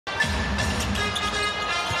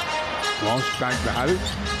Long time Mykhailiuk.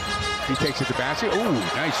 He takes it to basket. Ooh,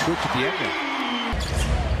 nice switch at the end there.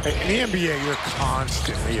 In the NBA, you're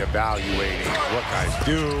constantly evaluating what guys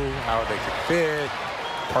do, how they can fit,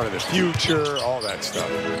 part of the future, all that stuff.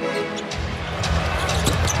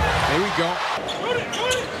 There we go.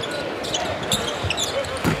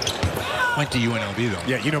 Went to UNLV, though.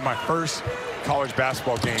 Yeah, you know, my first college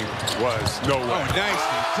basketball game was no way. Oh,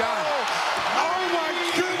 nicely done. Oh, my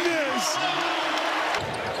goodness!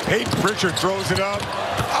 Peyton Pritchard throws it up.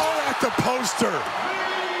 Oh, at the poster.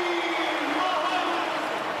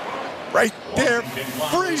 Right there,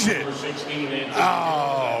 freeze it.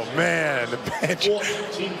 Oh, man, the bench.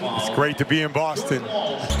 It's great to be in Boston. They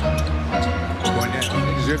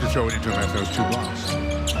deserve to throw it into him after those 2 blocks.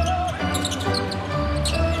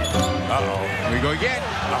 Uh-oh. Here we go again.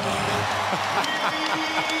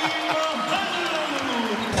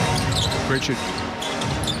 Pritchard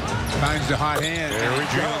finds the hot hand. There we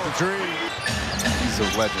go. The 3. He's a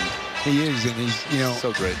legend. He is, and he's, you know,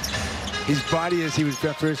 so great. His body, as he was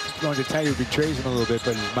first going to tell you, betrays him a little bit,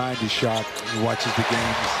 but his mind is sharp. He watches the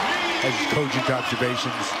games, has cogent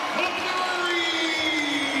observations.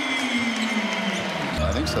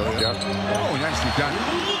 I think so, yeah. Oh, nicely done.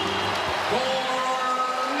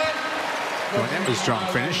 That was a strong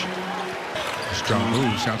finish. Strong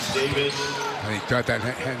move. I think thought that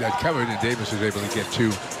had that covered, and Davis was able to get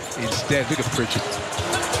 2 instead. Look at Pritchard.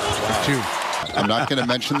 For 2. I'm not going to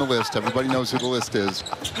mention the list. Everybody knows who the list is.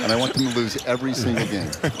 And I want them to lose every single game.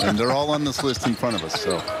 And they're all on this list in front of us.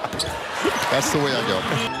 So that's the way I go.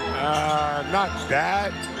 Not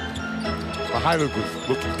that. Mykhailiuk was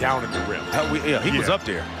looking down at the rim. He was up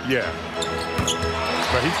there. Yeah.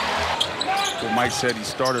 But Well, Mike said he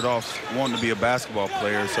started off wanting to be a basketball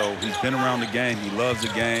player, so he's been around the game. He loves the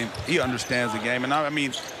game. He understands the game. And I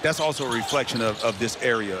mean, that's also a reflection of this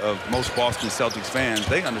area, of most Boston Celtics fans.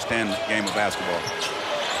 They understand the game of basketball.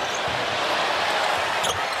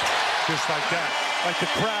 just like that. Like the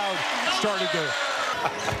crowd started to...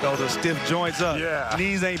 Those are stiff joints up. Yeah.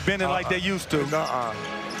 Knees ain't bending like they used to.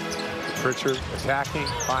 Pritchard attacking,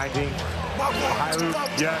 finding.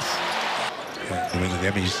 Mykhailiuk, yes. New England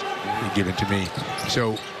Emmys given to me.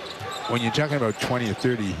 So when you're talking about 20 or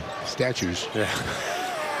 30 statues, Yeah.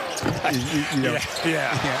 you know,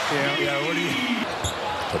 Yeah. What do you?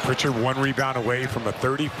 So Pritchard 1 rebound away from a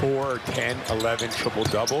 34, 10, 11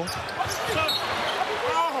 triple-double.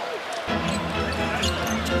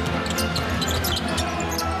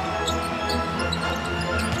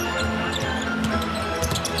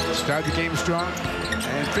 start the game strong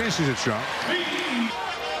and finishes it strong.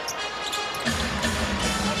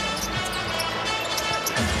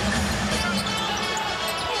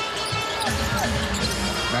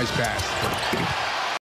 Nice pass.